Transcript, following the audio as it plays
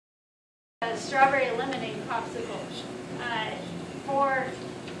strawberry lemonade popsicle.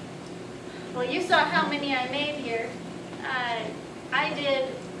 Well, you saw how many I made here. I did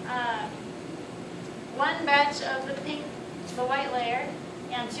one batch of the white layer,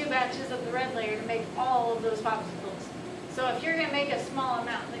 and 2 batches of the red layer to make all of those popsicles. So if you're going to make a small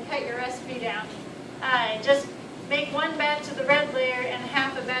amount, then cut your recipe down. Just make 1 batch of the red layer and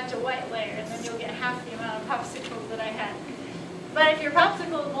half a batch of white layer, and then you'll get half the amount of popsicles that I had. But if your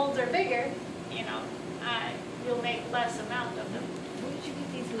popsicle molds are bigger, you know, you'll make less amount of them. Where did you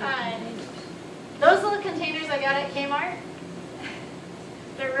get these little containers? Those little containers I got at Kmart.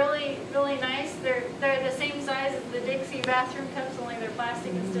 They're really, really nice. They're the same size as the Dixie bathroom cups, only they're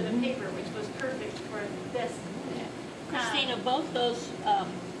plastic instead of paper, which was perfect for this. Kristina, both those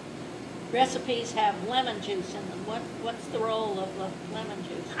recipes have lemon juice in them. What's the role of the lemon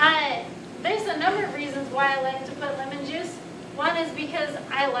juice? There's a number of reasons why I like to put lemon juice. One is because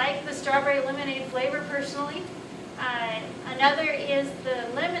I like the strawberry lemonade flavor personally. Another is the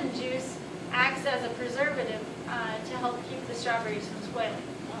lemon juice acts as a preservative to help keep the strawberries from spoiling.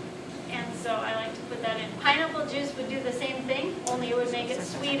 And so I like to put that in. Pineapple juice would do the same thing, only it would make it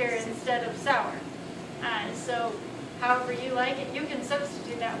sweeter instead of sour. So however you like it, you can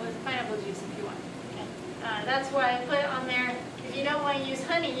substitute that with pineapple juice if you want. That's why I put on there, if you don't want to use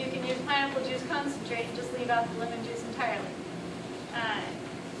honey, you can use pineapple juice concentrate and just leave out the lemon juice entirely.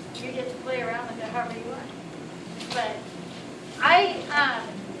 You get to play around with it however you want. But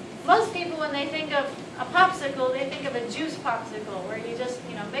most people, when they think of a popsicle, they think of a juice popsicle, where you just,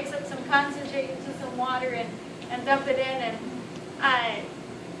 you know, mix up some concentrate into some water and dump it in. And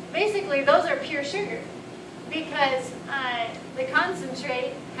basically, those are pure sugar, because the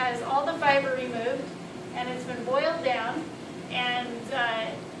concentrate has all the fiber removed, and it's been boiled down, and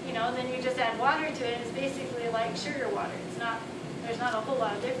you know, then you just add water to it. It's basically like sugar water. There's not a whole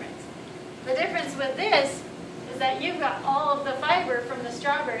lot of difference. The difference with this is that you've got all of the fiber from the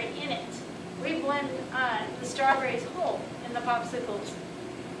strawberry in it. We blend the strawberries whole in the popsicles.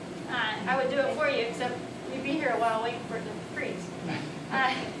 I would do it for you, except you'd be here a while waiting for it to freeze.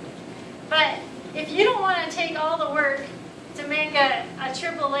 But if you don't want to take all the work to make a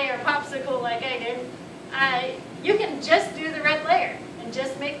triple layer popsicle like I did, you can just do the red layer and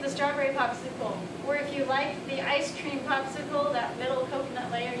just make the strawberry popsicle. Or if you like the ice cream popsicle, that middle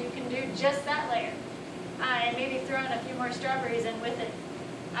coconut layer, you can do just that layer. And maybe throw in a few more strawberries in with it.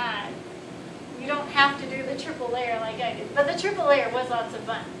 You don't have to do the triple layer like I did. But the triple layer was lots of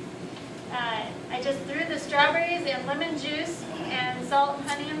fun. I just threw the strawberries and lemon juice and salt,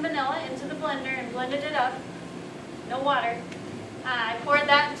 honey, and vanilla into the blender and blended it up. No water. I poured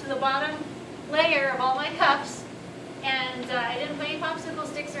that into the bottom layer of all my cups. And I didn't put any popsicle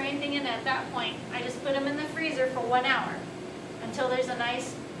sticks or anything in at that point. I just put them in the freezer for 1 hour until there's a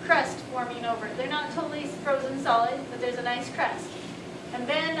nice crust forming over it. They're not totally frozen solid, but there's a nice crust. And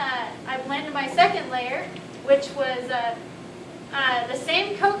then I blended my second layer, which was the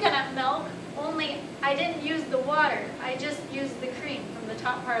same coconut milk, only I didn't use the water. I just used the cream from the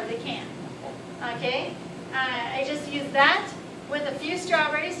top part of the can. Okay? I just used that with a few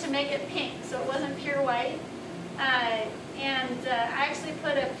strawberries to make it pink, so it wasn't pure white. And I actually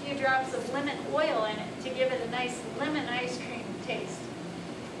put a few drops of lemon oil in it to give it a nice lemon ice cream taste.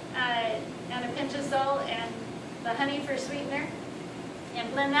 And a pinch of salt and the honey for sweetener,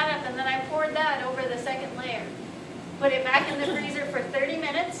 and blend that up, and then I poured that over the second layer. Put it back in the freezer for 30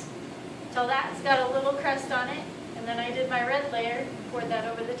 minutes till that's got a little crust on it, and then I did my red layer and poured that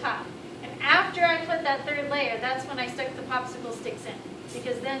over the top. And after I put that third layer, that's when I stuck the popsicle sticks in,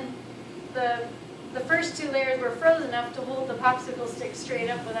 because then the first 2 layers were frozen enough to hold the popsicle stick straight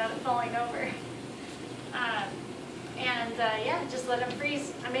up without it falling over. Yeah, just let them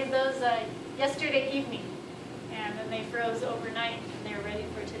freeze. I made those yesterday evening, and then they froze overnight, and they were ready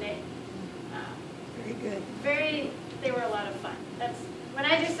for today. Very good. They were a lot of fun. When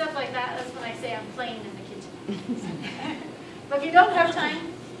I do stuff like that, that's when I say I'm playing in the kitchen. But if you don't have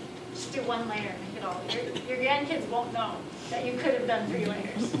time, just do 1 layer and make it all. Your grandkids won't know that you could have done 3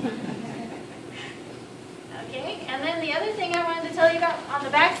 layers. Okay, and then the other thing I wanted to tell you about on the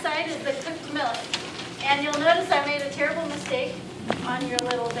back side is the cooked millet. And you'll notice I made a terrible mistake on your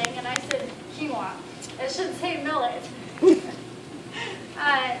little thing, and I said quinoa. It should say millet.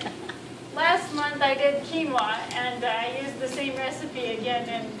 Last month I did quinoa, and I used the same recipe again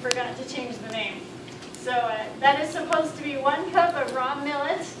and forgot to change the name. So that is supposed to be 1 cup of raw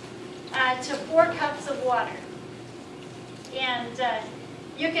millet to 4 cups of water. And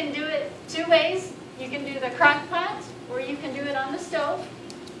you can do it 2 ways. You can do the crock pot, or you can do it on the stove.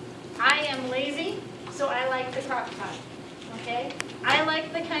 I am lazy, so I like the crock pot. Okay? I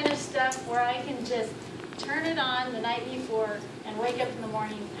like the kind of stuff enough where I can just turn it on the night before and wake up in the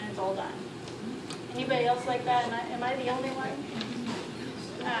morning and it's all done. Anybody else like that? Am I the only one?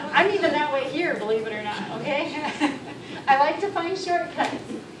 I'm even that way here, believe it or not, okay? I like to find shortcuts.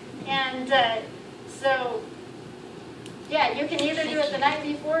 And so, yeah, you can either do it the night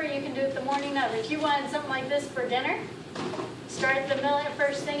before or you can do it the morning of. If you wanted something like this for dinner, start the millet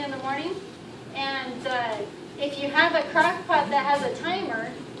first thing in the morning. And if you have a crock pot that has a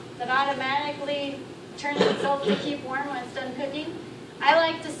timer that automatically turns itself to keep warm when it's done cooking, I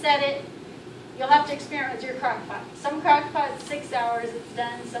like to set it. You'll have to experiment with your crock pot. Some crock pots, 6 hours, it's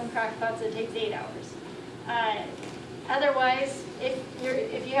done. Some crock pots, it takes 8 hours. Otherwise,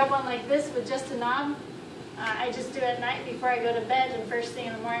 if you have one like this with just a knob, I just do it at night before I go to bed, and first thing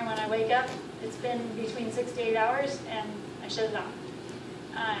in the morning when I wake up, it's been between 6 to 8 hours, and I shut it off.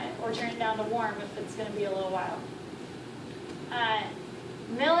 Or turn it down to warm if it's going to be a little while.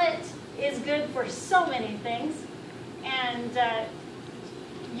 Millet is good for so many things, and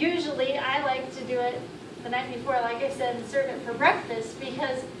usually I like to do it the night before, like I said, and serve it for breakfast,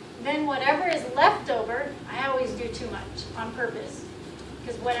 because then whatever is left over, I always do too much on purpose.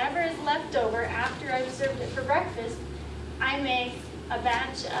 Because whatever is left over after I've served it for breakfast, I make a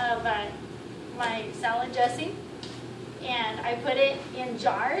batch of my salad dressing, and I put it in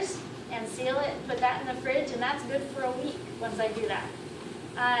jars and seal it, put that in the fridge, and that's good for a week once I do that.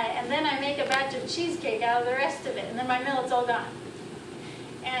 And then I make a batch of cheesecake out of the rest of it, and then my millet's all gone.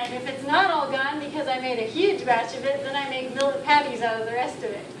 And if it's not all gone because I made a huge batch of it, then I make millet patties out of the rest of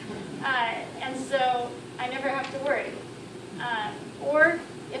it. And so I never have to worry. Or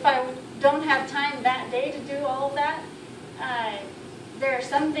if I don't have time that day to do all of that, there are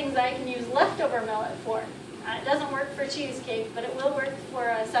some things I can use leftover millet for. It doesn't work for cheesecake, but it will work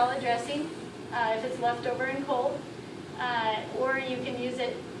for salad dressing if it's leftover and cold. Or you can use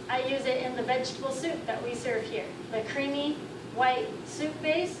it, I use it in the vegetable soup that we serve here. The creamy white soup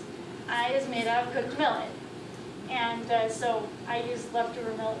base is made out of cooked millet. And so I use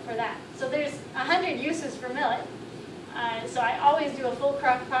leftover millet for that. So there's 100 uses for millet. So I always do a full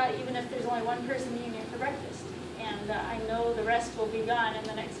crock pot, even if there's only one person eating it for breakfast. And I know the rest will be gone in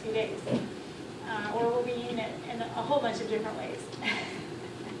the next few days. Or we'll be eating it in a whole bunch of different ways.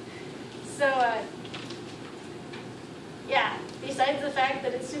 So, yeah, besides the fact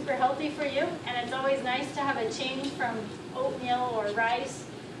that it's super healthy for you, and it's always nice to have a change from oatmeal or rice.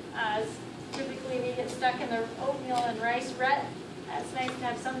 Typically we get stuck in the oatmeal and rice rut. It's nice to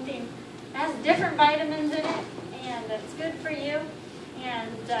have something that has different vitamins in it, and it's good for you.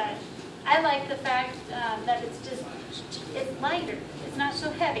 And I like the fact that it's lighter. It's not so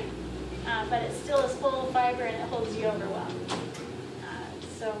heavy, but it still is full of fiber and it holds you over well.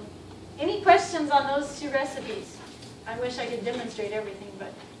 So, any questions on those two recipes? I wish I could demonstrate everything,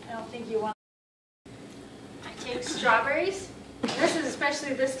 but I don't think you want. I take strawberries. This is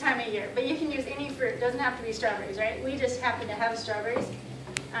especially this time of year, but you can use any fruit. It doesn't have to be strawberries, right? We just happen to have strawberries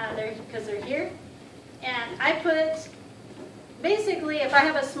because they're here. And I put, basically, if I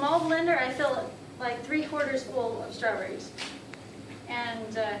have a small blender, I fill it like 3/4 full of strawberries.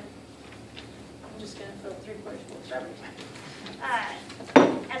 And I'm just going to fill it 3/4 full of strawberries.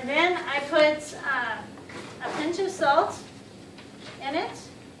 And then I put a pinch of salt in it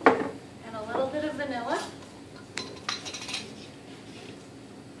and a little bit of vanilla.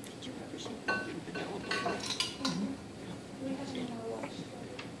 Did you ever see pumpkin vanilla before? We have some more wash.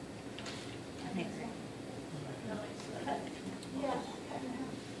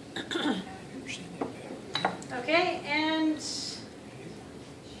 Okay, and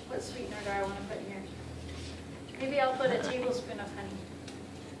what sweetener do I want to put in here? Maybe I'll put a tablespoon of honey.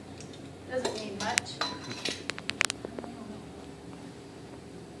 Doesn't need much.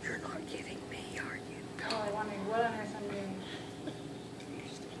 You're not kidding me, are you? Oh, I wonder what on earth I'm doing.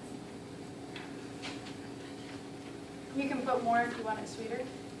 You can put more if you want it sweeter.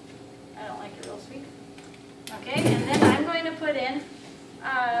 I don't like it real sweet. Okay, and then I'm going to put in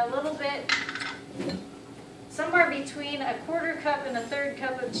a little bit, somewhere between 1/4 cup and 1/3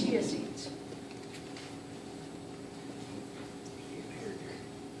 cup of chia seeds.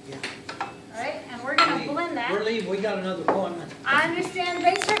 All right, and we're going to blend that. We're leaving. We got another appointment. I understand.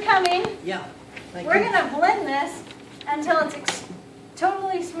 Thanks for coming. Yeah. Thank We're you. going to blend this until it's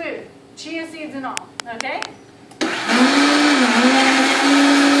totally smooth, chia seeds and all. Okay?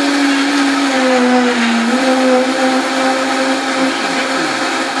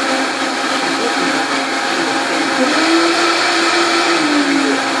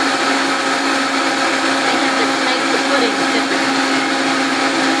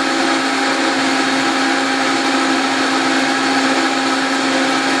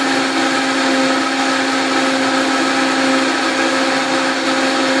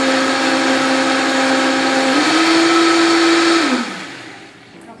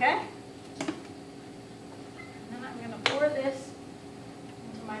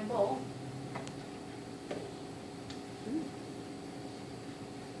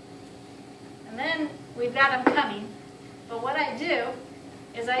 we've got them coming. But what I do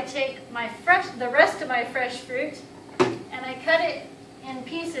is I take the rest of my fresh fruit and I cut it in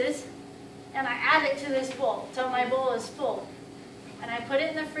pieces and I add it to this bowl till my bowl is full. And I put it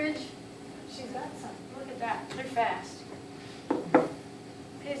in the fridge. She's got some. Look at that. They're fast.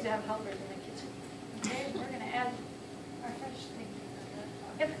 Pays to have helpers in the kitchen. Okay, we're going to add our fresh thing.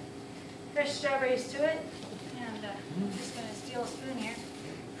 Yep. Fresh strawberries to it. And I'm just going to steal a spoon here.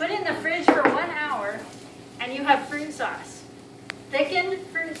 Put it in the fridge for 1 hour and you have fruit sauce. Thickened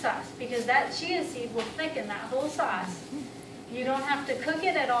fruit sauce, because that chia seed will thicken that whole sauce. You don't have to cook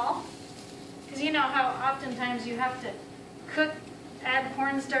it at all. Because you know how oftentimes you have to cook, add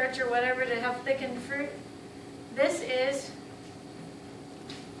cornstarch or whatever to have thickened fruit. This is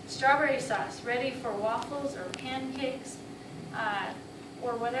strawberry sauce, ready for waffles or pancakes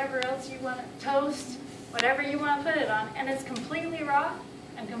or whatever else you want to toast, whatever you want to put it on. And it's completely raw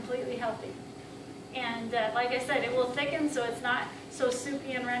and completely healthy. And like I said, it will thicken so it's not so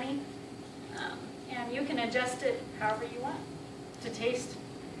soupy and runny. And you can adjust it however you want to taste.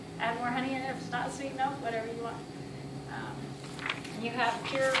 Add more honey in it if it's not sweet enough, whatever you want. And you have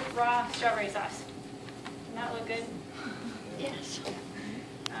pure raw strawberry sauce. Doesn't that look good? Yes.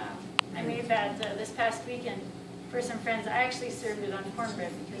 I made that this past weekend for some friends. I actually served it on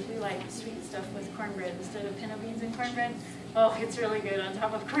cornbread because we like sweet stuff with cornbread instead of pinto beans and cornbread. Oh, it's really good on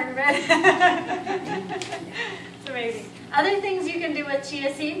top of cornbread. It's amazing. Other things you can do with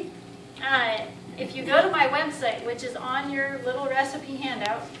chia seed. If you go to my website, which is on your little recipe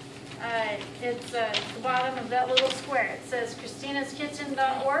handout, it's at the bottom of that little square. It says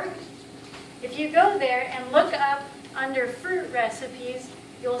kristinaskitchen.org. If you go there and look up under fruit recipes,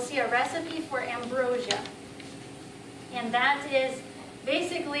 you'll see a recipe for ambrosia. And that is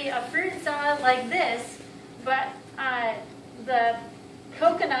basically a fruit salad like this, but the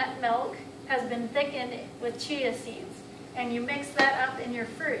coconut milk has been thickened with chia seeds. And you mix that up in your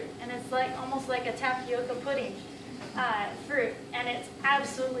fruit. And it's like almost like a tapioca pudding fruit. And it's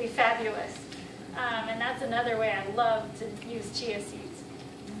absolutely fabulous. And that's another way I love to use chia seeds.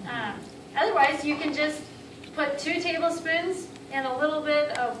 Otherwise, you can just put 2 tablespoons in a little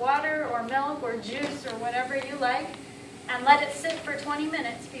bit of water or milk or juice or whatever you like, and let it sit for 20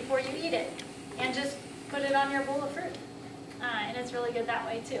 minutes before you eat it. And just put it on your bowl of fruit. And it's really good that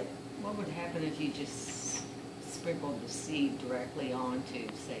way too. What would happen if you just sprinkled the seed directly onto,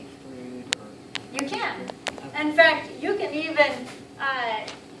 say, fruit or... You can. In fact, you can even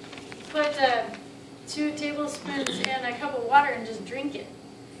put 2 tablespoons in a cup of water and just drink it.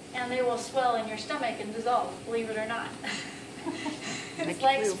 And they will swell in your stomach and dissolve, believe it or not. It's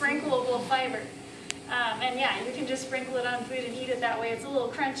like sprinkleable fiber. And yeah, you can just sprinkle it on food and eat it that way. It's a little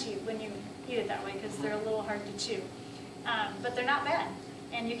crunchy when you eat it that way because they're a little hard to chew. But they're not bad,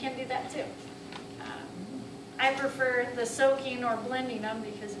 and you can do that too. I prefer the soaking or blending them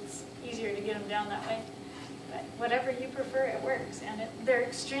because it's easier to get them down that way. But whatever you prefer, it works, and they're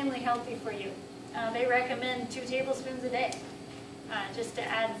extremely healthy for you. They recommend 2 tablespoons a day just to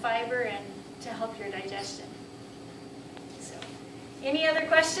add fiber and to help your digestion. So, any other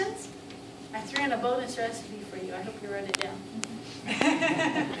questions? I threw in a bonus recipe for you. I hope you wrote it down.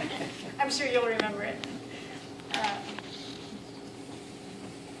 I'm sure you'll remember it.